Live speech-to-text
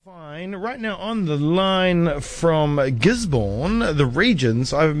Right now on the line from Gisborne, the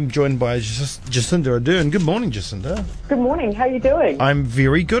Regions, I'm joined by Jacinda Ardern. Good morning, Jacinda. Good morning. How are you doing? I'm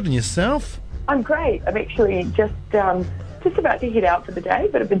very good. And yourself? I'm great. I'm actually just about to head out for the day,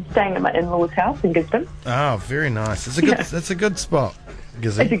 but I've been staying at my in-laws' house in Gisborne. Oh, very nice. It's a good. That's a good spot,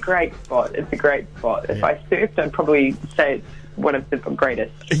 Gizzy. It's a great spot. If I surfed, I'd probably say it's one of the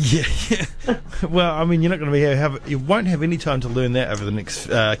greatest. Yeah. Well, I mean, you're not going to you won't have any time to learn that over the next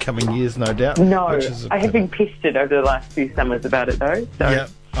coming years, no doubt. No, I have been pestered over the last few summers about it, though. So yeah,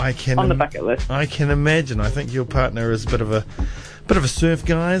 I can. On the bucket list. I can imagine. I think your partner is a bit of a surf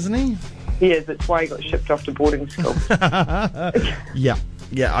guy, isn't he? He is. That's why he got shipped off to boarding school.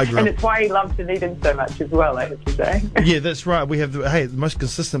 Yeah, I agree. And it's why he loves Dunedin so much as well, I have to say. Yeah, that's right. We have the most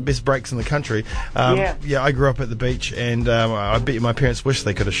consistent best breaks in the country. Yeah, I grew up at the beach, and I bet you my parents wish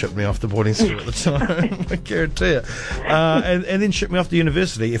they could have shipped me off to boarding school at the time. I guarantee it. And then shipped me off to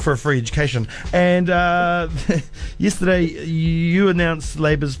university for a free education. And yesterday, you announced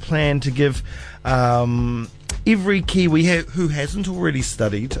Labour's plan to give every Kiwi who hasn't already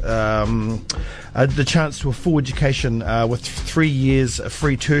studied the chance to a full education with 3 years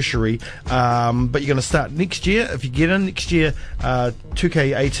free tertiary, but you're going to start next year. If you get in next year,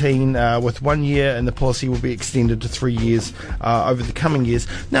 2K18 with 1 year, and the policy will be extended to 3 years over the coming years.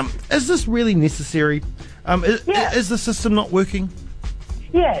 Now, is this really necessary? Is the system not working?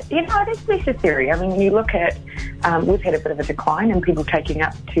 Yeah, it is necessary. I mean, when you look at, we've had a bit of a decline in people taking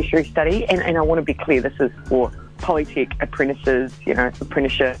up tertiary study, and I want to be clear, this is for polytech apprentices,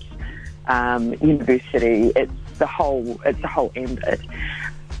 apprenticeships, university. It's the whole ambit.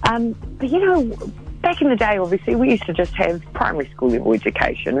 But back in the day, obviously, we used to just have primary school level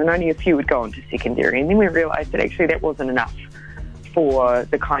education, and only a few would go on to secondary, and then we realised that actually that wasn't enough for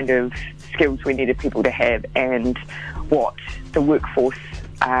the kind of skills we needed people to have and what the workforce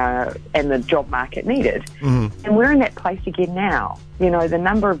and the job market needed. Mm-hmm. And we're in that place again now. The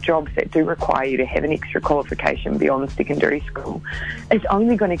number of jobs that do require you to have an extra qualification beyond secondary school is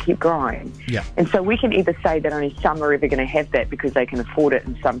only going to keep growing. Yeah. And so we can either say that only some are ever going to have that because they can afford it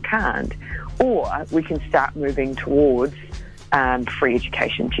and some can't, or we can start moving towards free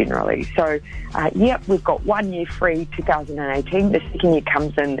education generally. So, we've got 1 year free 2018. The second year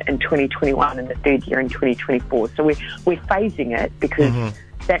comes in 2021 and the third year in 2024. So we're phasing it because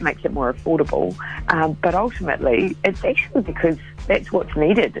that makes it more affordable. But ultimately, it's actually because that's what's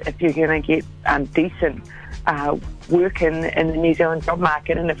needed if you're going to get decent work in the New Zealand job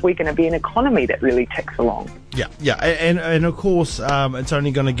market, and if we're going to be an economy that really ticks along. Yeah, and of course, it's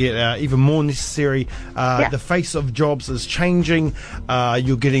only going to get even more necessary. The face of jobs is changing.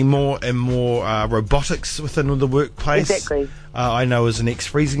 You're getting more and more robotics within the workplace. Exactly. I know as an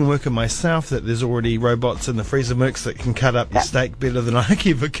ex-freezing worker myself that there's already robots in the freezer works that can cut up your steak better than I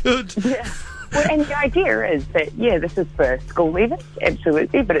ever could. Yeah. Well, and the idea is that, this is for school leavers,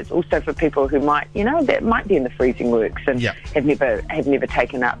 absolutely, but it's also for people who might, that might be in the freezing works and have never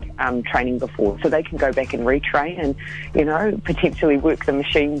taken up training before. So they can go back and retrain and, potentially work the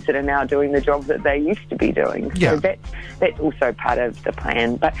machines that are now doing the job that they used to be doing. Yeah. So that's also part of the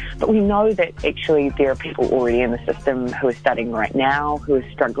plan. But we know that actually there are people already in the system who are studying right now, who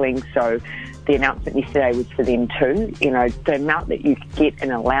are struggling. So the announcement yesterday was for them too. The amount that you get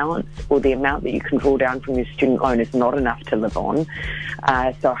in allowance or the amount that you can draw down from your student loan is not enough to live on.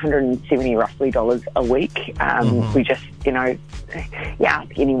 So $170 roughly a week. We just,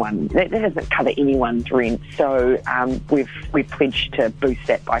 ask anyone. That doesn't cover anyone's rent. So we've pledged to boost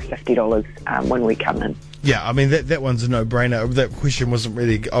that by $50 when we come in. Yeah, I mean, that one's a no-brainer. That question I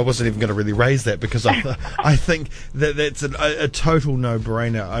wasn't even going to really raise that because I think that's a total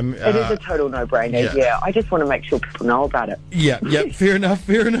no-brainer. It is a total no-brainer, yeah. I just want to make sure people know about it. Yeah, fair enough.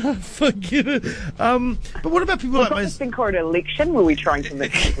 I get it. But what about people like this thing called an election where we're trying to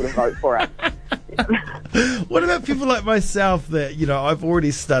convince people to vote for us? What about people like myself that, I've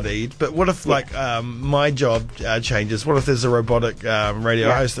already studied, but what if, my job changes? What if there's a robotic radio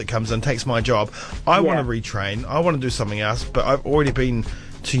host that comes in, takes my job? I want to retrain. I want to do something else, but I've already been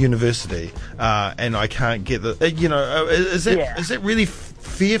to university and I can't get the... is that really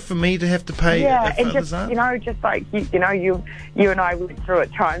fair for me to have to pay? Yeah, and just just like you and I went through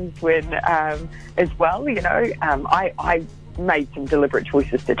at times when as well. I made some deliberate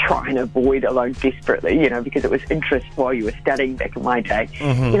choices to try and avoid a loan desperately, because it was interest while you were studying back in my day.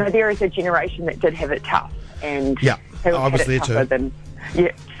 There is a generation that did have it tough, and I was there too.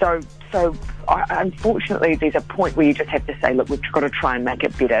 So so unfortunately, there's a point where you just have to say, look, we've got to try and make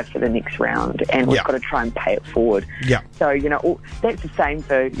it better for the next round, and we've got to try and pay it forward. Yeah. So, that's the same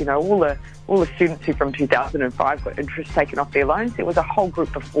for, all the students who from 2005 got interest taken off their loans. There was a whole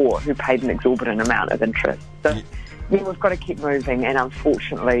group before who paid an exorbitant amount of interest. So, we've got to keep moving, and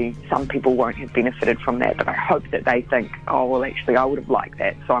unfortunately, some people won't have benefited from that, but I hope that they think, oh, well, actually, I would have liked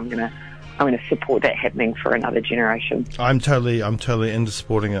that, so I'm going to support that happening for another generation. I'm totally into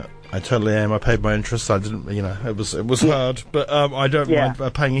supporting it. I totally am. I paid my interest. I didn't, it was hard, but I don't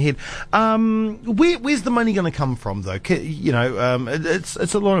mind paying ahead. Where's the money going to come from, though?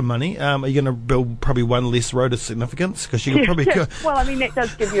 It's a lot of money. Are you going to build probably one less road of significance? Because you could probably. Well, I mean, that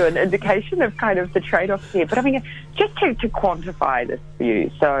does give you an indication of kind of the trade-offs here. But I mean, just to quantify this for you.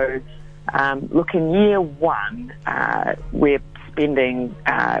 So, look, in year one, we're spending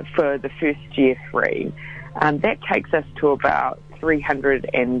for the first year free. That takes us to about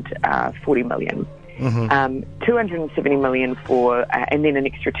 340 million. 270 million for, and then an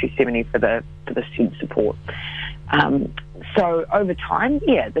extra 270 for the student support. So over time,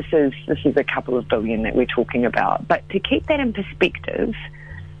 this is a couple of billion that we're talking about. But to keep that in perspective,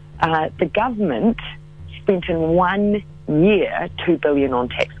 the government spent in 1 year 2 billion on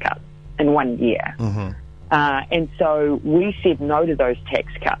tax cuts in 1 year. And so we said no to those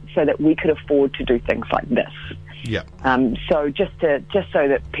tax cuts so that we could afford to do things like this. Yeah. So just so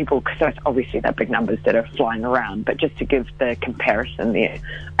that people, because obviously they're big numbers that are flying around, but just to give the comparison there,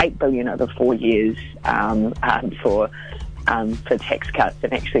 8 billion over 4 years for tax cuts,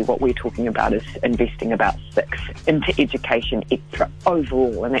 and actually what we're talking about is investing about 6 into education extra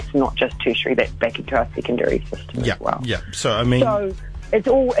overall, and that's not just tertiary, that's back into our secondary system as well. Yeah. So I mean, so it's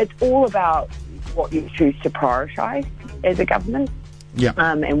all about what you choose to prioritise as a government. Yeah.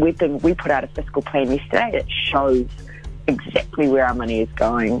 And we put out a fiscal plan yesterday that shows exactly where our money is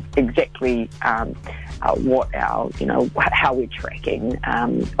going, exactly what our, how we're tracking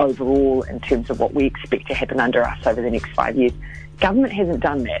overall in terms of what we expect to happen under us over the next 5 years. Government hasn't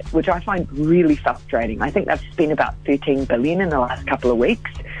done that, which I find really frustrating. I think they've spent about 13 billion in the last couple of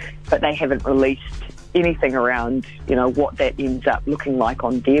weeks, but they haven't released anything around, what that ends up looking like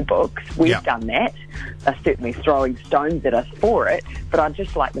on their books. We've done that. They're certainly throwing stones at us for it, but I'd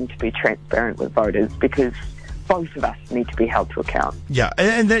just like them to be transparent with voters, because both of us need to be held to account. Yeah,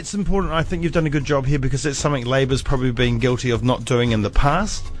 and that's important. I think you've done a good job here, because it's something Labour's probably been guilty of not doing in the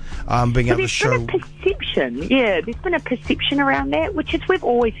past. Being able to show. There's been a perception, there's been a perception around that, which is we've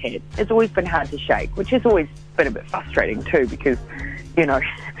always had. It's always been hard to shake, which has always been a bit frustrating too, because,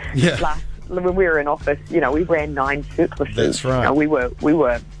 when we were in office, we ran 9 surpluses. That's right.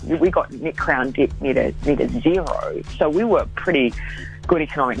 We got net crown debt near to zero. So we were pretty good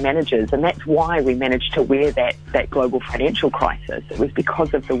economic managers, and that's why we managed to wear that global financial crisis. It was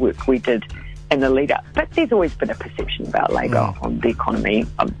because of the work we did in the lead up. But there's always been a perception about Labour on the economy.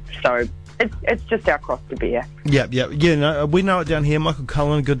 So it's just our cross to bear. Yeah. No, we know it down here. Michael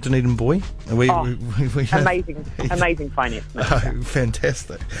Cullen, good Dunedin boy. We amazing finance minister. Oh,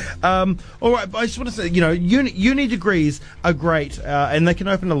 fantastic. All right, I just want to say, uni degrees are great, and they can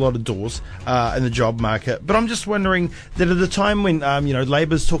open a lot of doors in the job market. But I'm just wondering that at the time when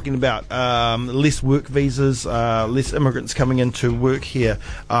Labour's talking about less work visas, less immigrants coming in to work here,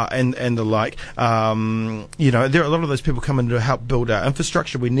 and the like, there are a lot of those people coming to help build our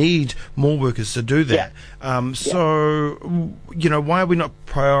infrastructure. We need more workers to do that. So, why are we not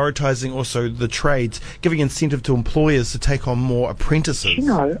prioritising also the trades, giving incentive to employers to take on more apprentices?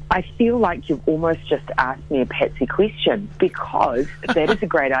 I feel like you've almost just asked me a patsy question, because that is a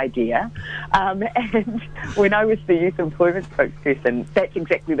great idea. And when I was the youth employment spokesperson, that's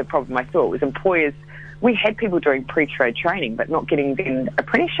exactly the problem I saw. It was employers, we had people doing pre-trade training but not getting then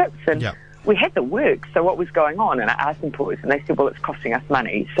apprenticeships, and we had the work, so what was going on? And I asked employers, and they said, well, it's costing us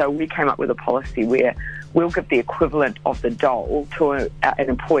money. So we came up with a policy where we'll give the equivalent of the dole to an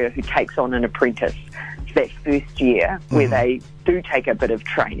employer who takes on an apprentice for that first year, where they do take a bit of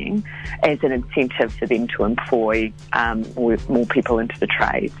training as an incentive for them to employ more people into the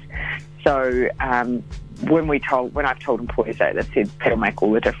trades. So when I've told employers that, they've said that'll make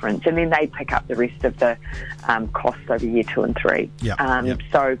all the difference, and then they pick up the rest of the costs over year 2 and 3.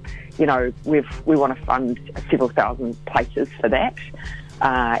 So we want to fund several thousand places for that,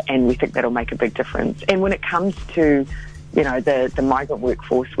 and we think that'll make a big difference. And when it comes to the migrant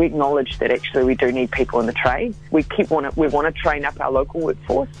workforce, we acknowledge that actually we do need people in the trades. We want to train up our local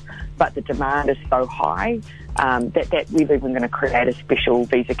workforce, but the demand is so high that we're even going to create a special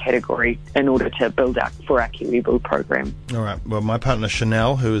visa category in order to build up for our Kiwi Build program. All right. Well, my partner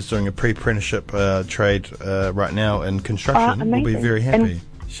Chanel, who is doing a pre-apprenticeship trade right now in construction, will be very happy.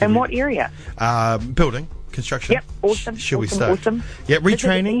 In what area? Building. Construction. Yep, awesome. She'll be awesome. Yeah,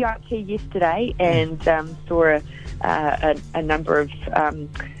 retraining. I was at the ERT yesterday and saw a number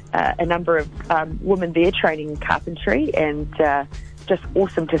of women there training carpentry, and just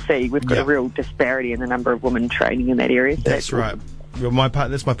awesome to see. We've got a real disparity in the number of women training in that area. So that's right. Well,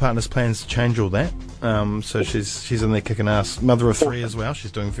 that's my partner's plans to change all that. So she's in there kicking ass. Mother of 3 as well.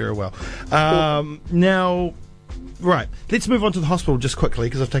 She's doing very well. Now. Right, let's move on to the hospital just quickly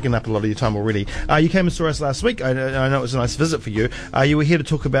because I've taken up a lot of your time already. You came and saw us last week. I know it was a nice visit for you. You were here to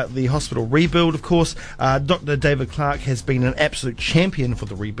talk about the hospital rebuild, of course. Dr. David Clark has been an absolute champion for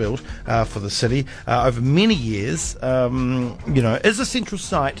the rebuild for the city over many years. Is the central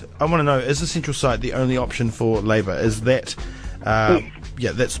site, I want to know, is the central site the only option for Labour? Is that...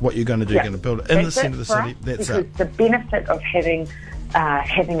 that's what you're going to do. You're going to build it in the centre of the city. That's it. The benefit of having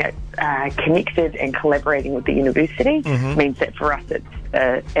it connected and collaborating with the university means that for us it's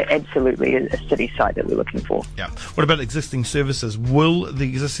absolutely a city site that we're looking for. Yeah. What about existing services? Will the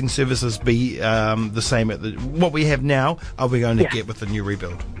existing services be the same at what we have now? Are we going to get with the new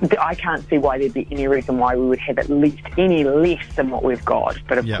rebuild? I can't see why there'd be any reason why we would have at least any less than what we've got.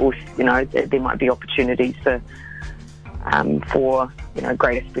 But of course, there might be opportunities for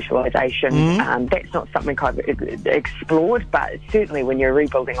greater specialisation. That's not something I've explored, but certainly when you're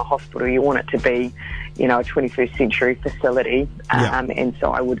rebuilding a hospital, you want it to be, a 21st century facility. And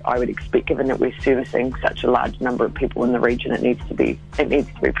so I would expect, given that we're servicing such a large number of people in the region, it needs to be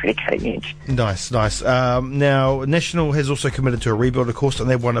pretty cutting edge. Nice. Now, National has also committed to a rebuild, of course, and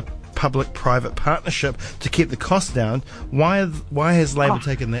they want a public-private partnership to keep the costs down. Why has Labour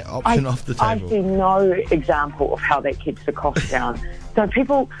taken that option off the table? I see no example of how that keeps the costs down. So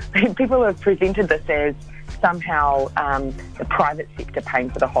people have presented this as somehow the private sector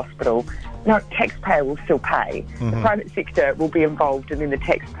paying for the hospital. No, taxpayer will still pay. The private sector will be involved, and then the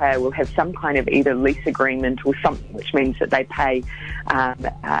taxpayer will have some kind of either lease agreement or something, which means that they pay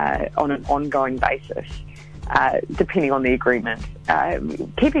on an ongoing basis. Depending on the agreement.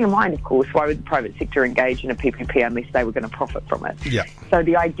 Keeping in mind, of course, why would the private sector engage in a PPP unless they were going to profit from it? Yeah. So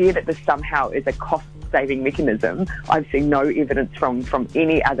the idea that this somehow is a cost-saving mechanism, I've seen no evidence from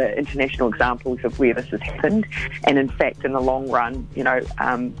any other international examples of where this has happened. And in fact, in the long run,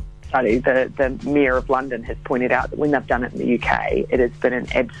 the Mayor of London has pointed out that when they've done it in the UK, it has been an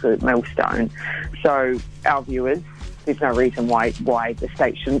absolute millstone. So our view is, there's no reason why the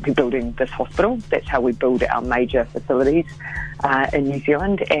state shouldn't be building this hospital. That's how we build our major facilities in New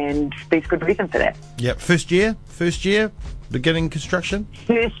Zealand, and there's good reason for that. Yep. First year, beginning construction?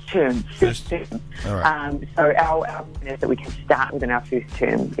 First term. All right. So our plan is that we can start within our first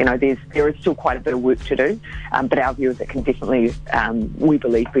term. There is still quite a bit of work to do, but our view is it can definitely, we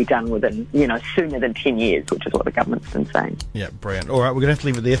believe, be done within, sooner than 10 years, which is what the government's been saying. Yeah, brilliant. All right, we're going to have to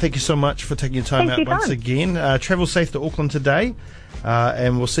leave it there. Thank you so much for taking your time out once again. Travel safe to Auckland today,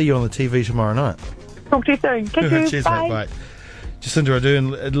 and we'll see you on the TV tomorrow night. Talk to you soon. Cheers, mate. Bye. Jacinda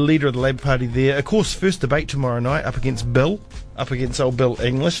Ardern, leader of the Labour Party there. Of course, first debate tomorrow night up against old Bill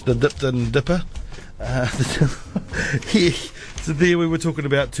English, the dipped and dipper. So there we were talking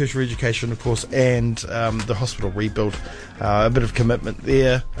about tertiary education, of course, and the hospital rebuild. A bit of commitment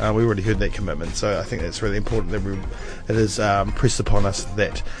there. We already heard that commitment, so I think that's really important that it is pressed upon us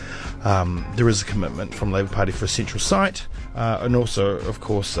that there is a commitment from Labour Party for a central site, and also, of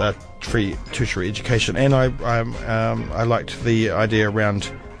course, free tertiary education. And I liked the idea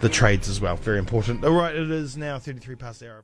around the trades as well. Very important. All right, it is now 33 past the hour.